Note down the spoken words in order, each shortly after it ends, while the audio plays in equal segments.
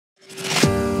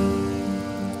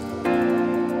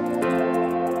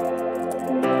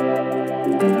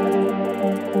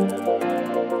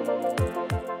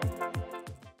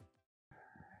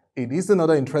It is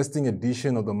another interesting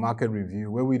edition of the Market Review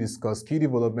where we discuss key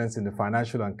developments in the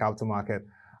financial and capital market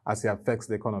as it affects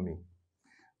the economy.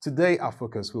 Today, our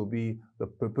focus will be the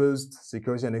proposed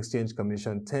Securities and Exchange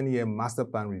Commission 10-year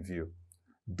Masterplan review,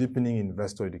 deepening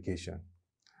investor education.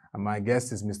 And my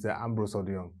guest is Mr. Ambrose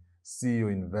Omordion, CEO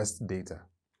InvestData.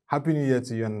 Happy New Year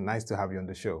to you and nice to have you on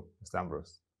the show, Mr.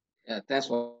 Ambrose. Yeah, thanks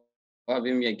for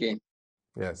having me again.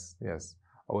 Yes.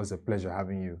 Always a pleasure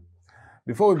having you.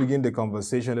 Before we begin the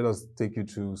conversation, let us take you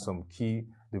through some key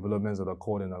developments that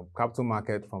occurred in the capital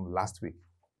market from last week.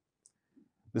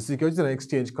 The Securities and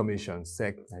Exchange Commission,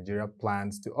 SEC Nigeria,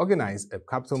 plans to organize a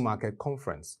capital market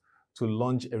conference to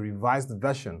launch a revised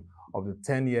version of the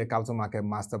 10-year Capital Market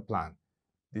Masterplan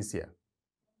this year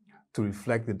to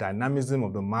reflect the dynamism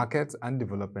of the market and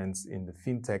developments in the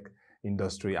fintech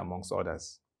industry, amongst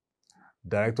others.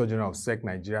 Director General of SEC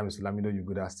Nigeria, Mr. Lamido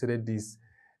Yuguda, stated this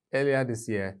earlier this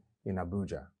year in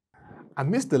Abuja.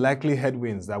 Amidst the likely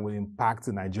headwinds that will impact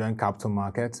the Nigerian capital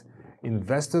market,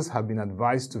 investors have been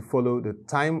advised to follow the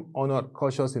time-honored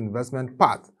cautious investment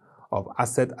path of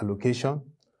asset allocation,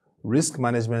 risk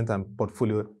management, and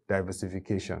portfolio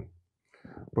diversification.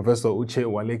 Professor Uche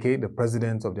Waleke, the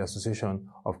president of the Association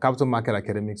of Capital Market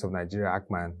Academics of Nigeria,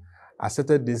 ACMAN,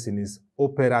 asserted this in his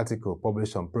op-ed article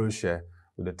published on ProShare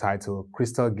with the title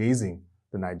Crystal Gazing,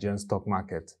 the Nigerian Stock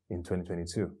Market in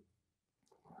 2022.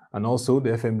 And also,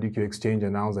 the FMDQ exchange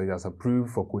announced that it has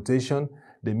approved for quotation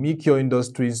the Mikio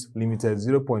Industries Limited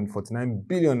 0.49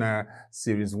 billion naira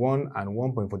Series 1 and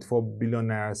 1.44 billion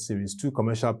naira Series 2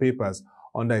 commercial papers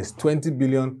under its 20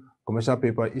 billion commercial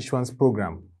paper issuance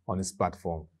program on its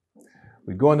platform.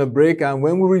 We go on a break, and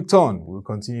when we return, we'll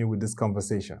continue with this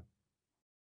conversation.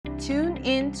 Tune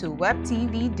in to Web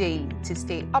TV Daily to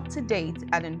stay up to date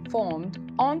and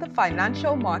informed on the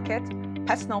financial market,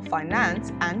 personal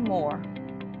finance, and more.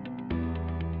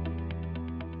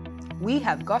 We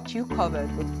have got you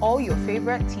covered with all your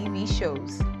favorite TV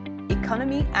shows,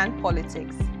 economy and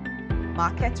politics,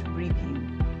 market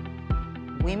review,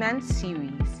 women's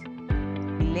series,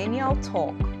 millennial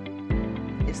talk,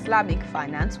 Islamic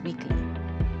Finance Weekly,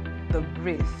 The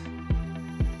Brief,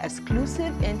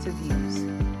 exclusive interviews,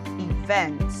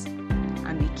 events,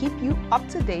 and we keep you up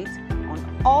to date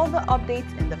on all the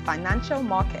updates in the financial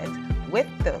market with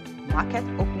the market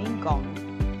opening gong.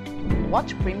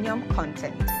 Watch premium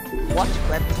content. Watch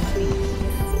Web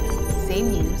TV. Same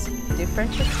news,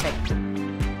 different perspective.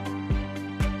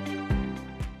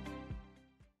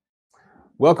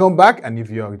 Welcome back, and if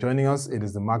you are joining us, it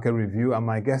is the Market Review, and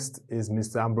my guest is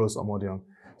Mr. Ambrose Omordion,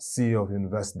 CEO of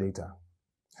InvestData.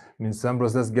 Mr.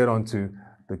 Ambrose, let's get on to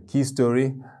the key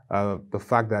story, the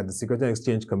fact that the Securities and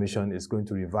Exchange Commission is going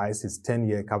to revise its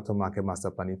 10-year Capital Market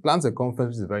Masterplan. It plans a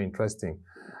conference which is very interesting.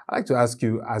 I'd like to ask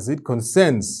you, as it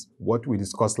concerns what we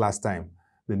discussed last time,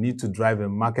 the need to drive a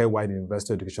market-wide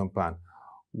investor education plan,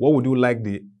 what would you like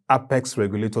the Apex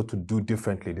regulator to do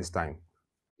differently this time?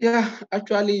 Yeah,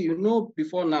 actually, you know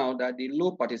before now that the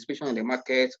low participation in the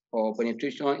market or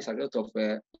penetration is a result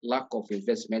of lack of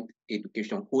investment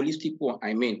education, holistic one,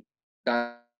 I mean,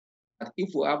 that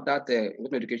if we have that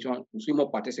investment education, we see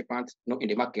more participants in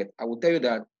the market. I will tell you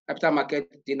that capital market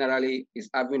generally is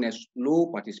having a low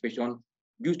participation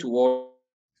due to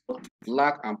what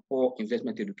lack and poor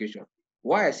investment education.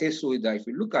 Why I say so is that if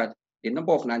you look at the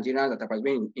number of Nigerians that are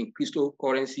participating in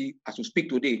cryptocurrency as we speak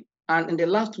today, and in the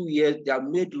last 2 years, they have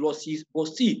made losses, but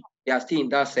still, they are still in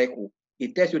that cycle.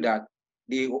 It tells you that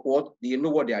they know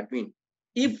what they are doing.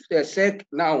 If the SEC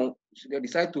now they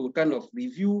decide to kind of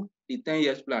review the 10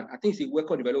 years plan, I think it's a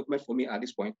welcome development for me at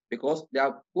this point, because they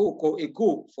have a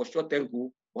goal for short-term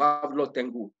goal or have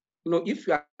long-term goal. If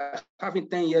you are having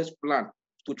 10 years plan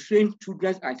to train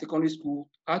children and secondary school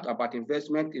out about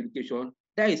investment education,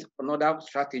 that is another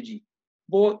strategy.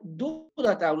 But those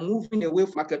that are moving away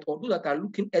from market or those that are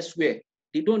looking elsewhere,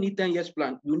 they don't need 10 years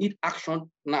plan. You need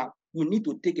action now. You need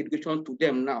to take education to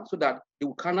them now so that they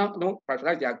will cannot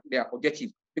prioritize their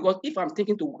objectives. Because if I'm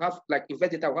thinking to have like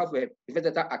InvestData, we have a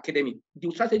InvestData Academy,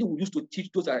 the strategy we use to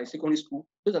teach those that are in secondary school,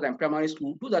 those that are in primary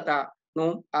school, those that are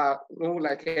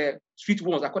street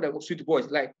ones, I call them street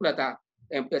boys, like people that are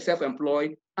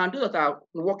self-employed, and those that are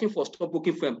working for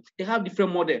stockbroking firms. They have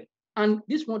different models. And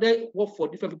this model works for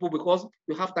different people because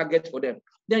you have targets for them.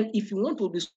 Then if you want to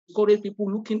discourage people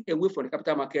looking away from the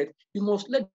capital market, you must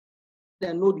let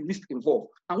them know the risk involved.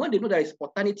 And when they know there is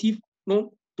alternative to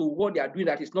what they are doing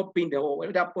that is not paying them, or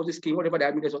whether that policy scheme, whatever they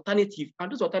are doing, there's alternative.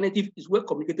 And this alternative is well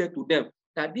communicated to them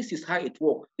that this is how it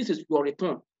works. This is your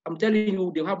return. I'm telling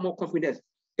you, they have more confidence.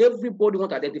 Everybody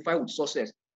wants to identify with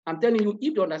success. I'm telling you,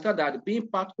 if you understand that being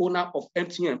part owner of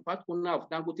MTN, part owner of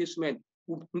Dangote Cement,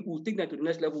 will take them to the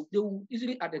next level. They will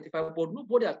easily identify, but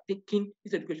nobody has taken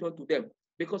this education to them.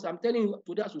 Because I'm telling you,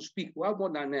 today as we speak, we have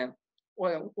more than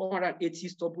 180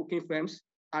 stockbroking firms,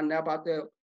 and about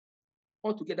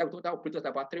altogether with other operators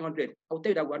about 300. I will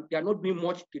tell you that they are not doing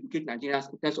much to educate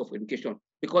Nigerians in terms of education,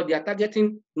 because they are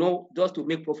targeting just to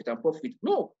make profit and profit.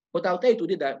 No, but I'll tell you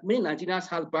today that many Nigerians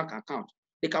have bank accounts.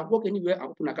 They can work anywhere and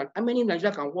open an account. How many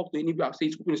Nigerians can work to anywhere and say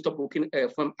it's open a stockbroking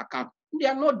firm account? They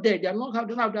are not there. They don't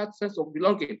have that sense of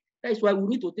belonging. That is why we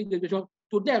need to take the education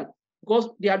to them, because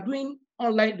they are doing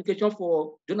online education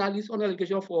for journalists, online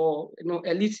education for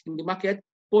elites in the market.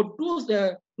 But those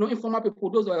informal people,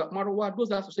 those Marawa,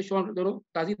 those associations,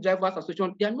 taxi drivers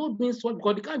association, they are not doing so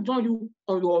because they can't join you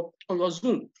on your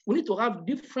Zoom. We need to have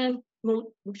different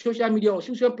social media or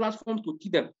social platforms to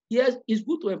teach them. Yes, it's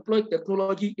good to employ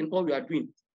technology in all we are doing,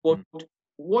 but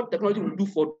what technology will do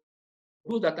for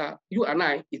those that are you and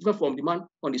I is different from the man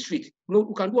on the street.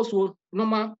 We can do also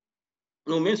normal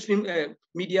mainstream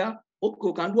media.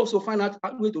 We can also find out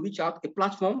a way to reach out, a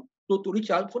platform to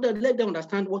reach out for them, let them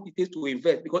understand what it is to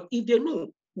invest. Because if they know,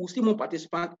 we'll see more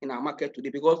participants in our market today,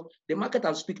 because the market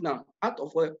has speak now. Out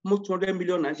of almost 200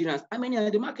 million Nigerians, how many are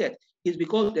in the market? Is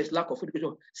because there's lack of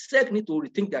education. SEC need to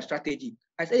rethink their strategy.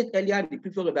 I said it earlier in the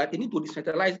previous that they need to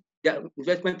decentralize their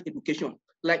investment education.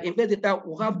 Like InvestData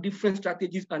will have different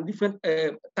strategies and different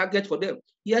targets for them.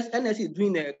 Yes, NS is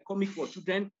doing a comic for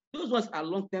children. Those ones are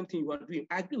long-term things you are doing.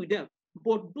 I agree with them.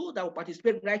 But those that will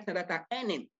participate right now that are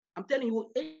earning, I'm telling you,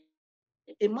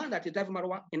 a man that is driving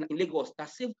Marawa in Lagos that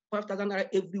saves 5,000 naira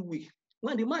every week.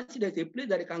 When the man sees there's a place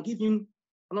that they can give him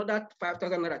another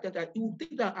 5,000 naira, he will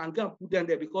take that and go and put them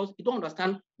there because he don't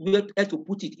understand where to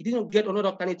put it. He didn't get another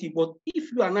alternative. But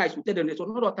if you are nice, you tell them there's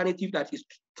another alternative that is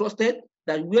trusted,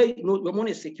 that where your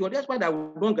money is secure. That's why that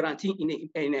we don't guarantee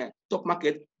in a stock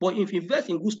market. But if you invest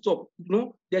in good stock,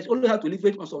 there's only have to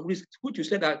leverage on some risk. Which you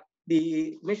said that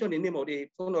they mentioned the name of the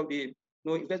one of the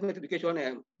investment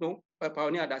education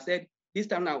pioneer that said, this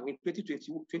time now in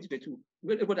 2022,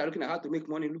 everybody are looking at how to make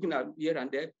money, looking at here and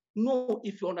there. No,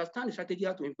 if you understand the strategy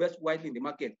how to invest widely in the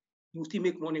market, you still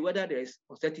make money, whether there is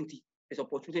uncertainty, there's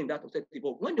opportunity in that uncertainty.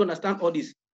 But when they understand all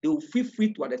this, they will feel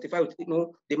free to identify with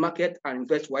the market and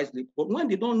invest wisely. But when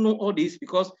they don't know all this,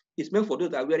 because it's meant for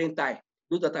those that are wearing tie,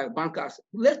 those that are bankers,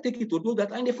 let's take it to those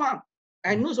that are in the farm.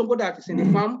 I know somebody that is in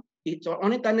the farm, it's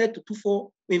on internet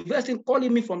to investing,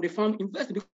 calling me from the farm,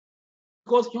 investing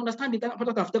because you understand the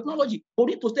importance of technology. But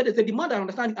we need to say that the demand and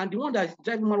understand, and the one that is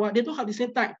driving Marwa, they don't have the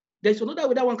same time. There's another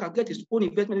way that one can get his own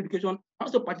investment education,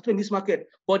 also participate in this market,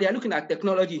 but they are looking at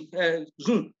technology,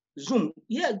 Zoom.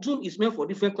 Yeah, Zoom is meant for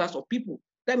different class of people.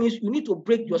 That means you need to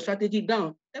break your strategy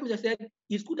down. That means I said,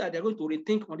 it's good that they're going to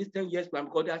rethink on this 10 years plan,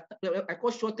 because I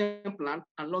call short-term plan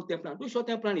and long-term plan. Those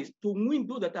short-term plan is to win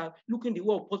those that are looking the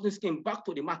world positive scheme back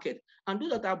to the market. And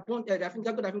those that are born, I think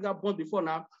got born before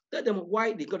now, tell them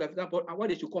why they got African born and why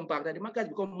they should come back, that the market has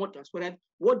become more transparent.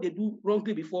 What they do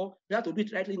wrongly before, they have to do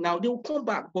it rightly now. They will come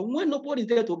back. But when nobody is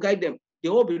there to guide them, they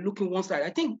all be looking one side.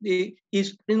 I think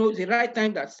it's the right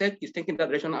time that SEC is taking that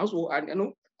direction. Also,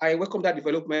 and I welcome that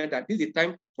development, that this is the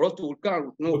time for us to kind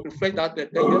of reflect that 10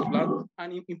 years plan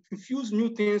and infuse new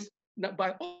things.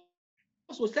 By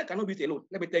also, SEC cannot do it alone.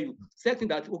 Let me tell you, SEC think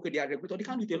that okay, they are regulated, they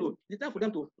can't do it alone. It's time for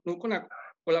them to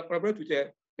collaborate with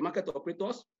the market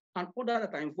operators and others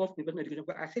that are involved in investment education.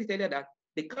 But I said earlier that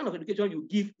the kind of education you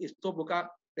give a stockbroker,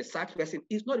 the research person,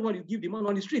 is not the one you give the man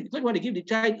on the street. It's not the one you give the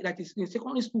child that is in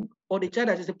secondary school or the child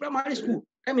that is in primary school.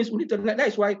 That means we need to. That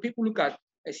is why people look at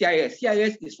CIS.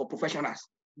 CIS is for professionals.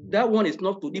 That one is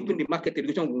not to deepen the market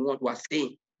education we are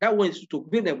saying. That one is to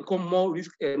make them become more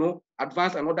risk,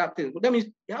 advanced and other things. But that means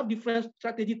they have different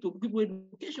strategy to give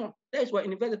education. That is why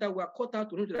in InvestData we are caught out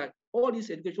to know that all this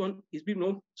education is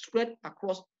being spread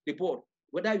across the board.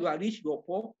 Whether you are rich, you are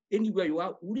poor, anywhere you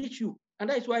are, we reach you. And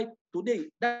that is why today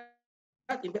that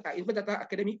InvestData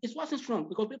Academy is working strong,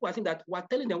 because people are saying that we are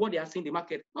telling them what they are seeing in the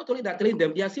market. Not only that, telling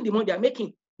them they are seeing the money they are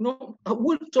making. A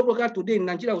good stockbroker today in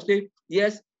Nigeria will say,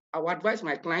 yes, I will advise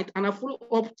my client, and I follow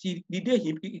up till the day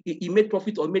he made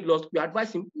profit or made loss. We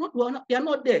advise him. They are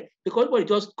not there because everybody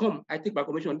just come. I take my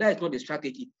commission. That is not the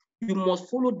strategy. You must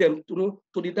follow them to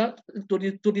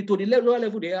the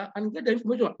level they are and get the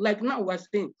information. Like now we are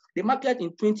saying, the market in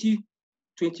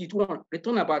 2021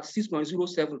 returned about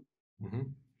 6.07,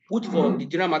 which for the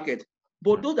general market.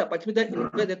 But those that participated in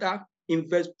InvestData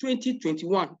invest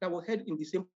 2021 that was held in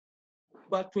December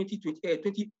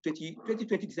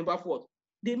 2020 December 4th.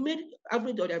 They made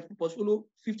average of their portfolio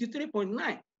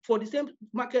 53.9 for the same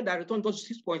market that returned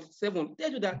just 6.7.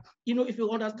 Tells you that if you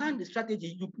understand the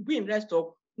strategy, you be in rest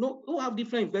stock, No, who have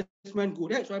different investment goals.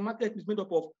 That's why market is made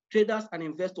up of traders and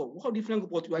investors. We have different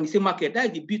goals, but we are in the same market. That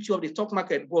is the beauty of the stock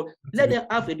market. But let them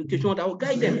have education that will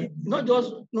guide them, not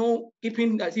just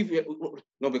keeping as if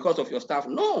because of your staff.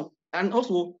 No, and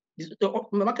also the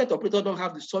market operators don't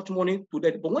have such money to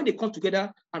that. But when they come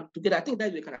together, I think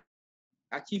that we can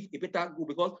achieve a better goal,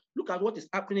 because look at what is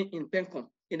happening in PENCOM,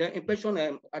 in the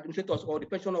pension administrators or the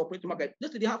pension operating market.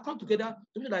 They have come together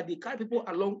to make sure that they carry people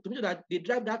along, to make sure that they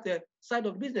drive that side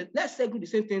of the business. Let's do the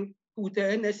same thing with the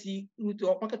NSC, with the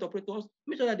market operators,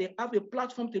 make sure that they have a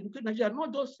platform to educate Nigeria,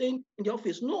 not just saying in the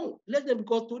office. No, let them,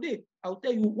 because today, I'll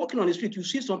tell you, walking on the street, you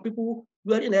see some people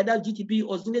wearing either GTB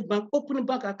or Zenith Bank, opening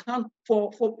bank account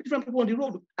for different people on the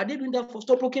road. Are they doing that for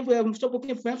stockbroking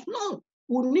firms? No.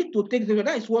 We need to take the,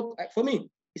 that is what, for me,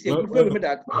 it's a good development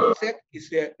that SEC is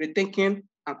rethinking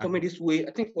and coming this way.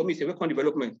 I think for me, it's a welcome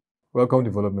development. Welcome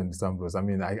development, Mr. Ambrose. I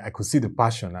mean, I could see the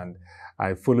passion, and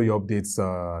I follow your updates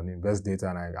on InvestData,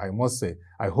 and I must say,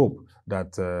 I hope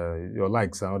that your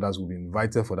likes and others will be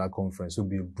invited for that conference. It will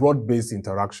be a broad-based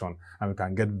interaction, and we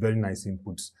can get very nice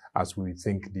inputs as we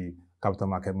think the Capital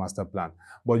Market Masterplan.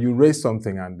 But you raised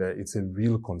something, and it's a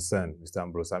real concern, Mr.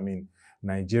 Ambrose. I mean,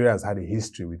 Nigeria has had a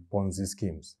history with Ponzi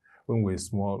schemes. When we were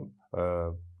small,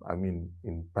 I mean,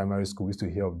 in primary school, we used to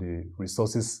hear of the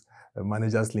Resources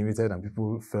Managers Limited, and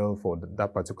people fell for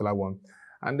that particular one.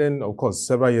 And then, of course,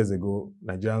 several years ago,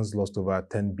 Nigerians lost over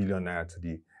 10 billion naira to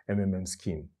the MMM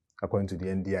scheme, according to the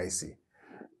NDIC.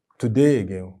 Today,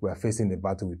 again, we are facing a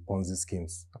battle with Ponzi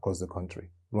schemes across the country,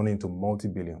 running into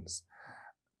multi-billions.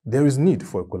 There is need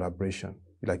for a collaboration,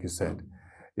 like you said.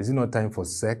 Is it not time for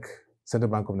SEC, Central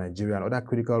Bank of Nigeria, and other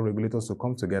critical regulators to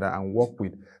come together and work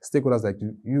with stakeholders like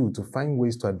you to find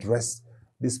ways to address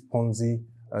this Ponzi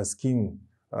scheme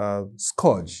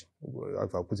scourge,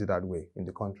 if I put it that way, in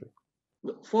the country?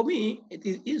 For me, it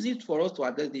is easy for us to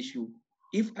address the issue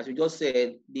if, as you just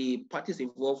said, the parties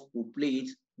involved will play it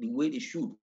the way they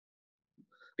should.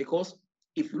 Because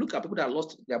if you look at people that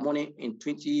lost their money in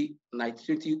 2009,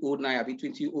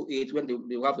 2008, when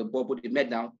they have the bubble, they met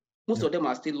down, most of them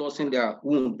are still losing their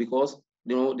wound because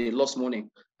they lost money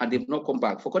and they've not come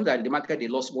back. For countries the market, they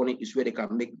lost money is where they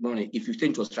can make money if you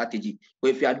change your strategy.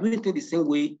 But if you are doing things the same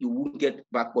way, you won't get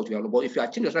back what you are. But if you are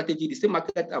changing your strategy, the same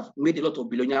market have made a lot of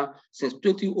billionaires since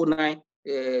 2009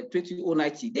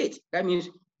 to date. That means,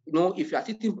 if you are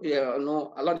sitting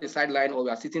along the sideline, or you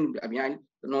are sitting behind,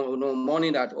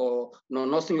 mourning that, or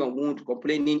nursing your wound,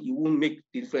 complaining, you won't make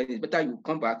the difference. It's better you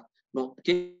come back,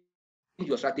 change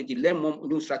your strategy, learn more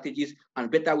new strategies and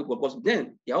better with purpose.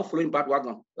 Then you're all following bad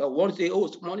wagon. One say, oh,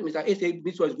 Mr. A say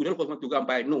this one is good, help us want to go and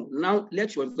buy. No, now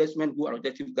let your investment go and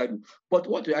objective guide you. But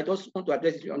what I just want to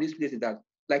address on this place is that,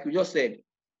 like we just said,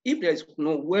 if there is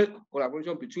no well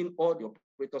collaboration between all the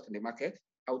operators in the market,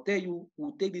 I'll tell you,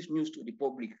 we'll take this news to the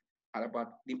public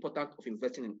about the importance of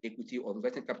investing in equity or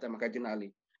investing in capital market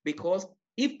generally. Because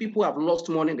if people have lost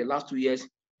money in the last 2 years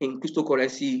in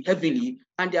cryptocurrency heavily,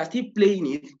 and they are still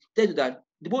playing it, tell you that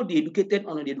both the educated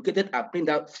and uneducated are playing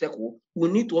that circle. We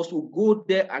need to also go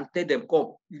there and tell them,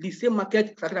 come, the same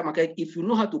market, capital market, if you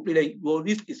know how to play that, your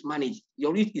risk is managed,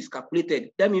 your risk is calculated.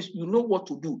 That means you know what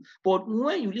to do. But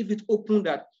when you leave it open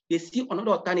that they see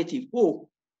another alternative,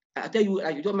 I tell you,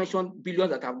 as you just mentioned,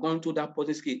 billions that have gone to that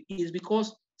Ponzi scheme, is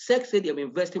because SEC said they have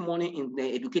investing money in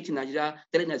educating Nigeria,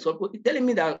 telling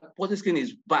me that Ponzi scheme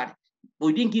is bad, but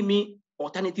you didn't give me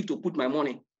alternative to put my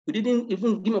money. You didn't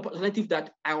even give me an alternative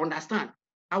that I understand.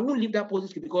 I won't leave that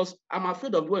position because I'm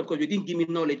afraid of going because you didn't give me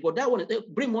knowledge. But that one,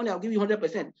 bring money, I'll give you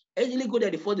 100%. I easily go there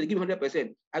the first day, give me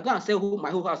 100%. I go and sell my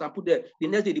whole house and put there. The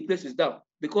next day, the place is down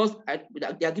because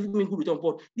they are giving me good return.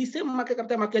 But the same market,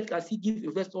 capital market, can still give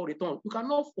investor return. You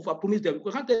cannot overpromise them.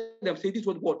 You can't tell them, say this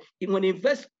was what. If when they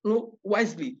invest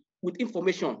wisely with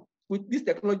information, with this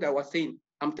technology that I was saying,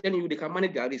 I'm telling you, they can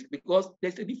manage their risk because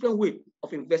there's a different way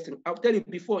of investing. I'll tell you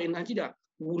before, in Nigeria,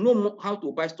 we know how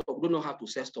to buy stock, we don't know how to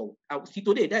sell stock. See,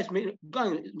 today, that's they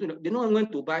know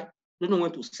when to buy, they don't know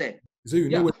when to sell. So you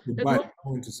know when to buy, not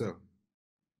when to sell.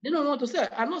 They don't know what to sell.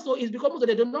 And also, it's because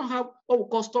they don't have what we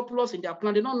call stop loss in their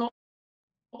plan. They don't know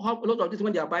how a lot of this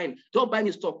when they are buying. They're buying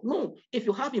stock. No, if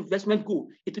you have investment goal,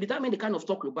 it will determine the kind of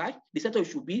stock you buy, the sector you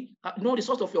should be, know the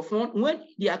source of your fund. When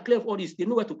they are clear of all this, they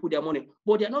know where to put their money.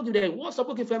 But they are not giving them what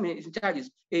stockbroking firm is in charge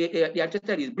is. They are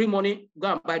interested is bring money, go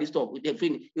and buy the stock.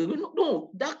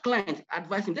 No, that client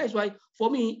advising. That is why for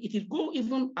me it is go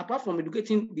even apart from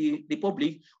educating the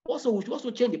public. Also, we should also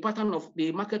change the pattern of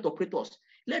the market operators.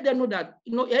 Let them know that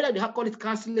either they have call it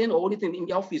counseling or anything in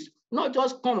the office. Not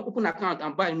just come open account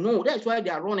and buy. No, that's why they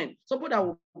are running. Somebody that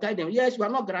will guide them. Yes, you are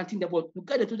not guaranteeing them, but you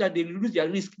guide them so that they reduce their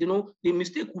risk. You know, the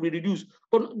mistake will be reduced.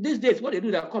 But these days, what they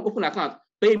do, they come open account,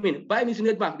 pay me, buy me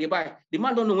in bank, they buy. The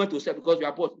man don't know when to sell because you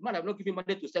are bought. The man have not given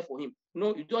money to sell for him. You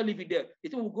know, you don't leave it there. The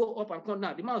thing will go up and come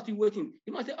down. The man is still waiting.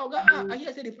 The man say, oh God, I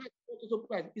hear say the price is also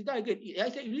price. Is that again? I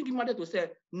say you didn't give money to sell.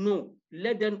 No,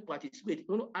 let them participate.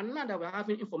 You know, and now that we're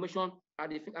having information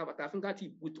at our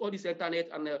fingertip with all this internet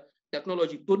and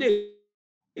technology today.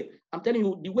 I'm telling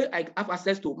you, the way I have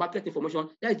access to market information,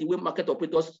 that is the way market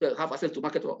operators have access to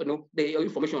market, the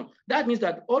information. That means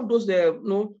that all those,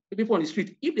 people on the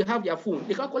street, if they have their phone,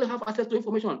 they can't only have access to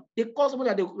information. They call someone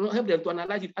that they will help them to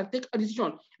analyze it and take a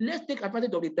decision. Let's take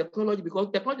advantage of the technology because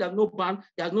technology has no ban,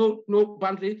 there's no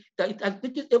boundary, that it has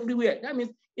reaches everywhere. That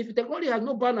means if the technology has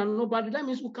no ban and no boundary, that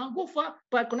means we can go far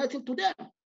by connecting to them.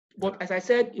 But as I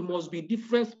said, it must be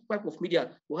different type of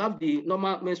media. We have the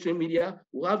normal mainstream media,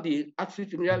 we have the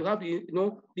active media, we have the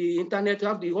the internet, we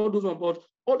have the all those ones. But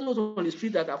all those on the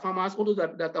street that are farmers, all those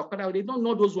that are they don't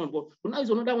know those ones. But now is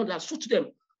another one that suits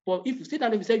them. But if you sit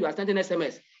down and you say you are sending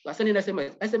SMS, you are sending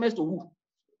SMS to who?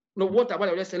 No, what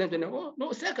about just selling them? Oh,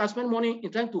 no, sell can spend money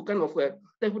in trying to kind of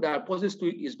people that are positive to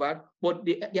it is bad, but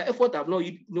their effort have not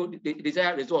the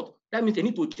desired result. That means they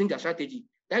need to change their strategy.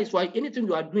 That is why anything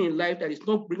you are doing in life that is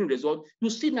not bringing result, you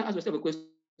sit now ask yourself a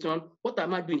question: what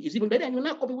am I doing? Is even better? And you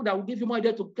now call people that will give you more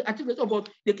idea to achieve result, but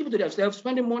they keep it to themselves,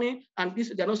 spending money, and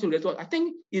this they are not seeing result. I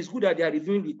think it's good that they are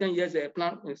reviewing the 10 years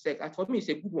plan. And for me, it's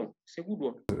a good one. It's a good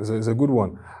one. It's a good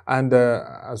one. And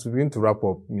as we begin to wrap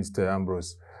up, Mr.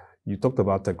 Ambrose, you talked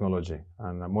about technology,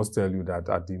 and I must tell you that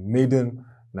at the maiden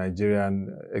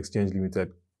Nigerian Exchange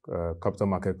Limited Capital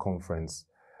Market Conference,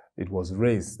 it was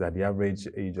raised that the average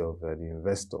age of the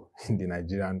investor in the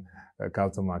Nigerian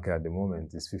capital market at the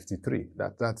moment is 53.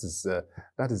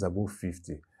 That is above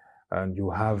 50, and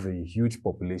you have a huge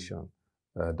population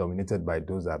dominated by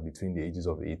those that are between the ages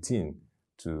of 18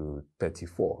 to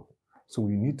 34. So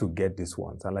we need to get this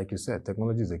one. And like you said,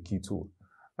 technology is a key tool.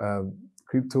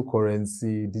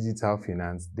 Cryptocurrency, digital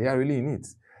finance, they are really in it.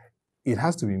 It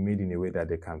has to be made in a way that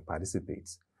they can participate,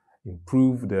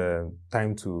 improve the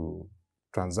time to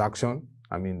transaction,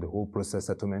 the whole process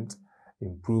settlement,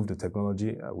 improve the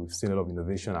technology. We've seen a lot of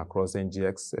innovation across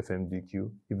NGX,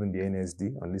 FMDQ, even the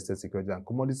NSD, unlisted securities and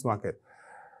commodities market.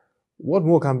 What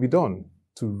more can be done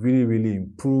to really, really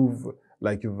improve?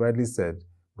 Like you've rightly said,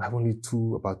 we have only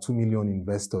about 2 million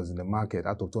investors in the market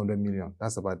out of 200 million.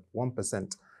 That's about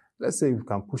 1%. Let's say we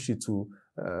can push it to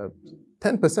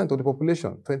 10% of the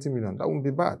population, 20 million. That wouldn't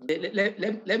be bad.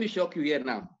 Let me shock you here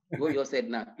now. What you said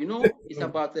now.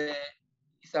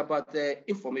 It's about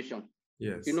information.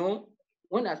 Yes.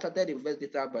 When I started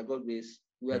InvestData by God's grace,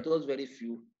 we were just very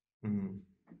few. Mm-hmm.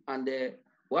 And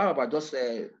what about just,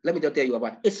 let me just tell you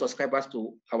about 8 subscribers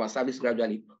to our service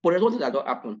gradually. But there's one thing that don't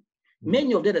happen. Mm-hmm.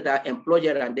 Many of them that are employed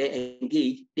and they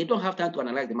engage, they don't have time to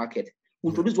analyze the market. We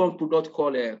introduced one product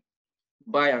called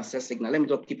buy and sell signal. Let me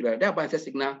just keep it right there. Buy and sell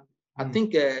signal. I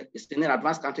think it's in an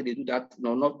advanced country they do that.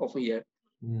 No, not often here.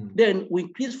 Then we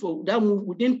increased for that move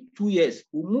within 2 years.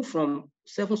 We moved from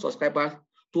 7 subscribers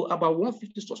to about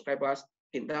 150 subscribers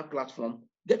in that platform.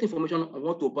 Get information on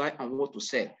what to buy and what to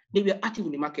sell. They were active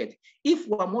in the market. If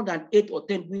we are more than 8 or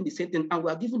 10 doing the same thing and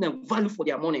we are giving them value for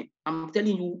their money, I'm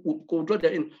telling you, we'll control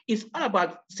them in. It's all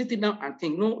about sitting down and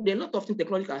think. No, there are a lot of things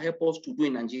technology can help us to do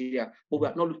in Nigeria, but we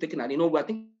are not taking that. We are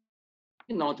thinking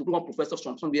now to bring one professor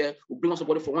from somewhere, we bring on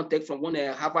somebody from one tech, from one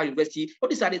Harvard University. All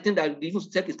these are the things that the even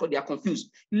tech is called, they are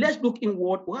confused. Let's look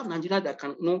inward. We have Nigerians that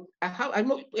can, I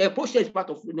know ProShare is part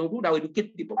of, who that will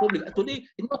educate the public. Today,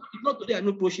 it's not today I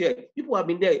know ProShare. People have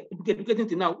been there educating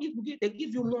till now. If they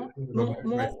give you more,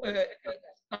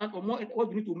 or more what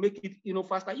you need to make it,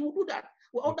 faster, you will do that.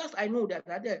 Well, others I know that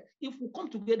are there. If we come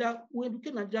together, we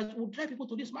educate Nigerians, we'll drive people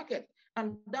to this market,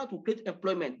 and that will create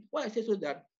employment. Why I say so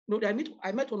that I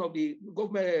met one of the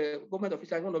government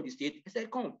officials in one of the states. I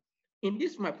said, come, in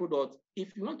this my product,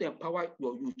 if you want to empower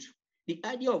your youth, the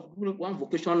idea of doing one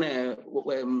vocation a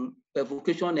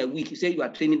week, you say you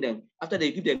are training them, after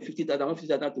they give them 50,000,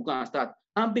 150,000 to go and start.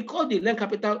 And because they learn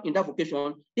capital in that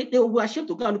vocation, they will be ashamed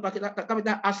to go and do capital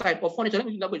outside or furniture. Let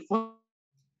me use that word,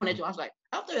 furniture outside.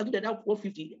 After you do that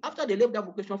 150, after they left that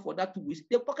vocation for that 2 weeks,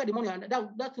 they pocket the money and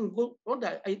that thing go on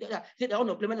that. Say they're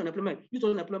unemployment, use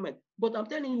unemployment. But I'm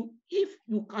telling you, if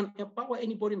you can empower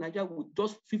anybody in Nigeria with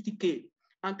just 50K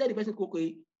and tell the person,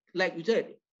 okay, like you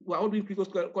said, we are all doing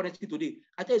cryptocurrency today.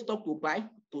 I tell you, stop to buy,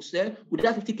 to sell. With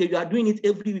that 50K, you are doing it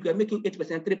every week. You are making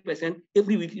 8%, 3%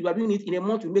 every week. You are doing it in a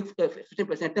month. You make 15%,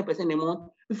 10% a month.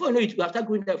 Before you know it, you have started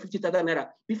growing that 50,000 naira.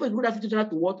 Before you grow that 50,000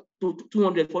 to what? To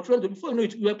 200, for 200. Before you know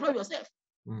it, you employ yourself.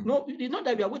 No, it's not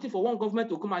that we are waiting for one government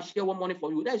to come and share one money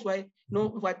for you. That's why,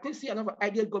 if I see another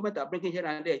ideal government are bringing here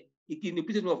and there, in the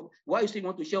business of why you still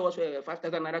want to share us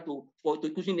 5,000 naira to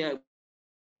using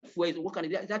fuel, what kind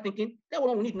of is that thinking? That's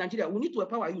what we need in Nigeria. We need to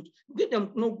empower youth, give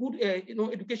them good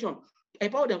education,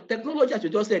 empower them. Technology, as you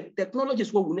just said, technology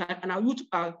is what we need, and our youth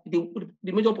are the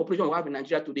major population we have in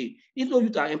Nigeria today. If those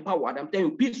youth are empowered, I'm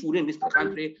telling you, peace will reign in this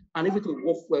country and everything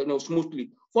will work smoothly.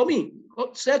 For me,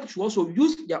 SEC should also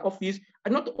use their office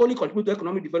and not only contribute to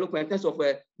economic development in terms of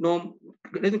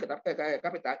raising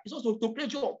capital, it's also to create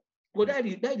jobs. But as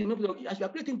you are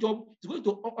creating jobs, it's going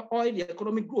to oil the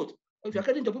economic growth. If you're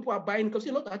creating jobs, people are buying because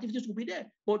a lot of activities will be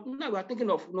there. But now we are thinking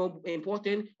of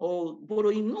importing or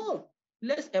borrowing. No,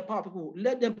 let's empower people.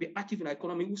 Let them be active in the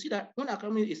economy. We see that when the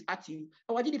economy is active,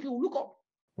 our GDP will look up.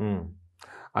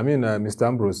 I mean, Mr.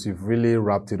 Ambrose, you've really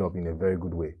wrapped it up in a very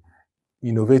good way.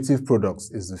 Innovative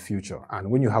products is the future.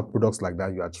 And when you have products like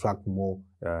that, you attract more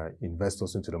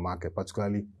investors into the market,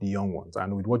 particularly the young ones.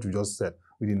 And with what you just said,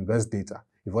 with InvestData,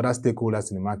 if other stakeholders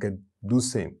in the market do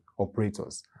same,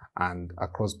 operators and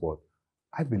across board,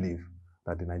 I believe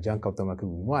that the Nigerian capital market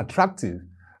will be more attractive.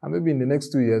 And maybe in the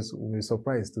next 2 years, we'll be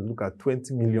surprised to look at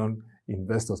 20 million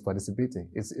investors participating.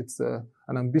 It's an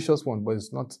ambitious one, but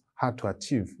it's not hard to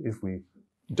achieve if we,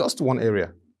 just one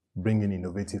area, bring in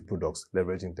innovative products,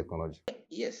 leveraging technology.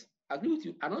 Yes, I agree with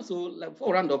you. And also,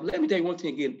 before round up, let me tell you one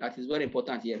thing again that is very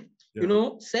important here. Yeah.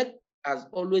 SEC has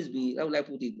always been, I would like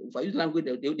to put it, if I use language,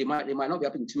 they might not be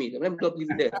happy with me. Let me not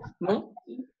leave it there.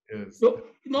 Yes. So,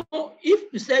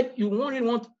 if you said you only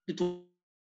want to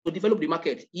develop the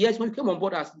market, yes, when you came on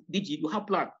board as DG, you have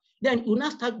plan. Then you now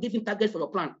start giving targets for your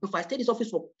plan. If I stay in this office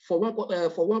for one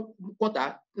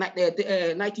quarter,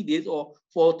 90 days, or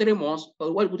for 3 months,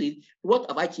 or what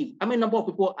have I achieved? How many number of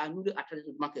people are newly attracted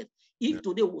to the market? If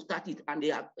today we start it and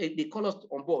they call us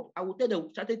on board, I will tell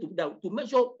them to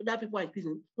measure that people are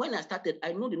increasing. When I started,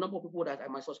 I know the number of people that are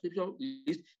my subscription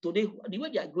list. Today, the way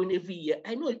they are growing every year,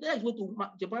 I know that is going to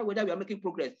justify whether we are making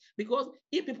progress. Because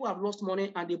if people have lost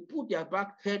money and they put their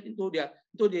back head into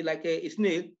like a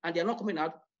snail and they are not coming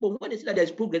out, but when they see that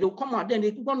there's progress, they'll come out. Then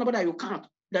they one number that you can't.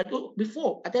 That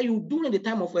before, I tell you, during the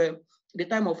time of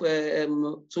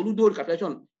Soludo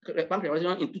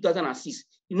recapitalization in 2006,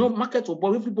 markets were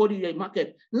born, everybody in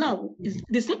market. Now, it's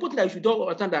the simple thing that you should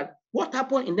understand that what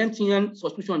happened in MTN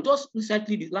subscription just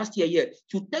recently, last year,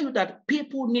 to tell you that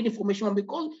people need information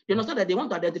because they understand that they want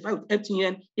to identify with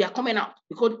MTN. They are coming out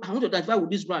because I want to identify with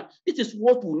this brand. This is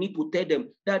what we need to tell them,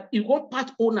 that you got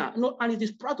part owner, and it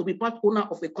is proud to be part owner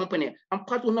of a company and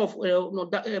part owner of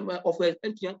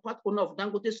MTN, part owner of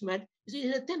Dangote Cement.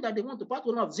 It's a thing that they want to part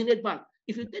owner of Zenith Bank.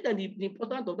 If you tell them the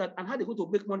importance of that and how they're going to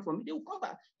make money from it, they will come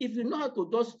back. If you know how to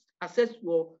just assess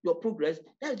your progress,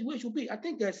 that's the way it should be. I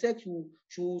think the SEC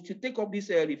should take up this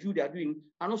review they are doing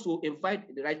and also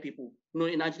invite the right people.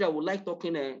 In Nigeria, we like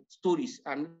talking stories,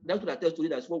 and that's what I tell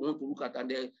stories. That's what we want to look at.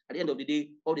 And at the end of the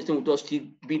day, all the things will just still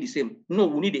be the same. No,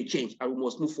 we need a change, and we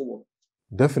must move forward.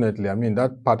 Definitely. I mean,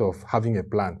 that part of having a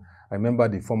plan. I remember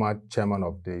the former chairman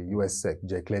of the US SEC,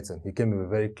 Jay Clayton. He came with a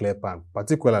very clear plan,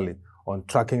 particularly on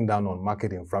tracking down on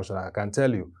market infraction. I can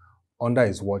tell you, under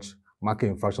his watch, market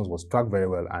infractions was tracked very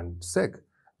well, and SEC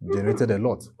generated a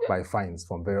lot by fines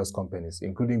from various companies,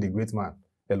 including the great man,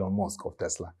 Elon Musk of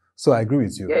Tesla. So I agree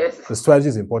with you. Yes. The strategy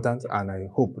is important, and I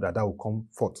hope that will come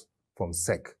forth from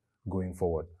SEC going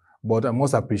forward. But I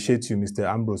must appreciate you, Mr.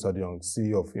 Ambrose Omordion,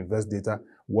 CEO of InvestData,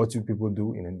 what you people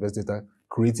do in InvestData,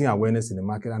 creating awareness in the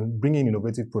market and bringing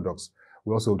innovative products.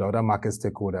 We also, the other market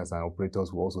stakeholders and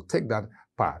operators will also take that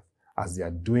path as they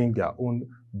are doing their own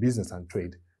business and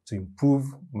trade to improve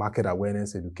market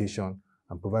awareness, education,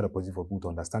 and provide opportunity for people to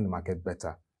understand the market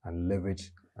better and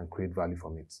leverage and create value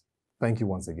from it. Thank you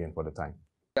once again for the time.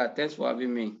 Yeah, thanks for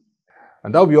having me.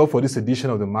 And that will be all for this edition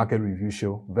of the Market Review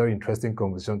Show. Very interesting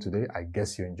conversation today. I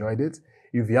guess you enjoyed it.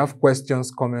 If you have questions,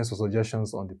 comments, or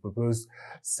suggestions on the proposed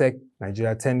SEC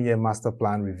Nigeria 10-year master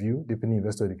plan review, deepening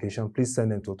investor education, please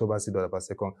send them to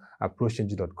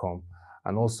october@approachng.com.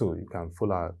 And also, you can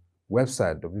follow our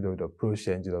website,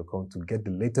 www.approachng.com, to get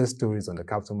the latest stories on the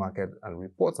capital market and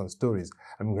reports on stories.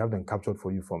 I mean, we have them captured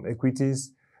for you from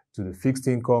equities to the fixed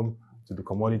income, to the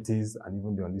commodities, and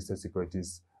even the unlisted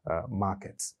securities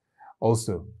markets.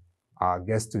 Also, our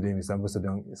guest today, Mr. Ambrose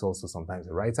Omordion, is also sometimes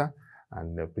a writer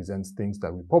and presents things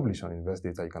that we publish on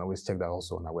InvestData. You can always check that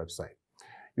also on our website.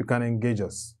 You can engage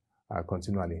us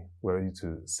continually. We're ready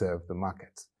to serve the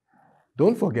market.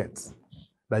 Don't forget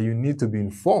that you need to be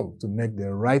informed to make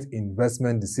the right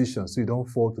investment decisions so you don't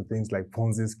fall to things like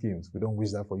Ponzi schemes. We don't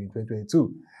wish that for you in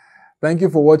 2022. Thank you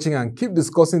for watching, and keep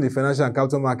discussing the financial and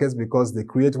capital markets because they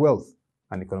create wealth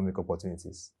and economic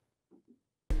opportunities.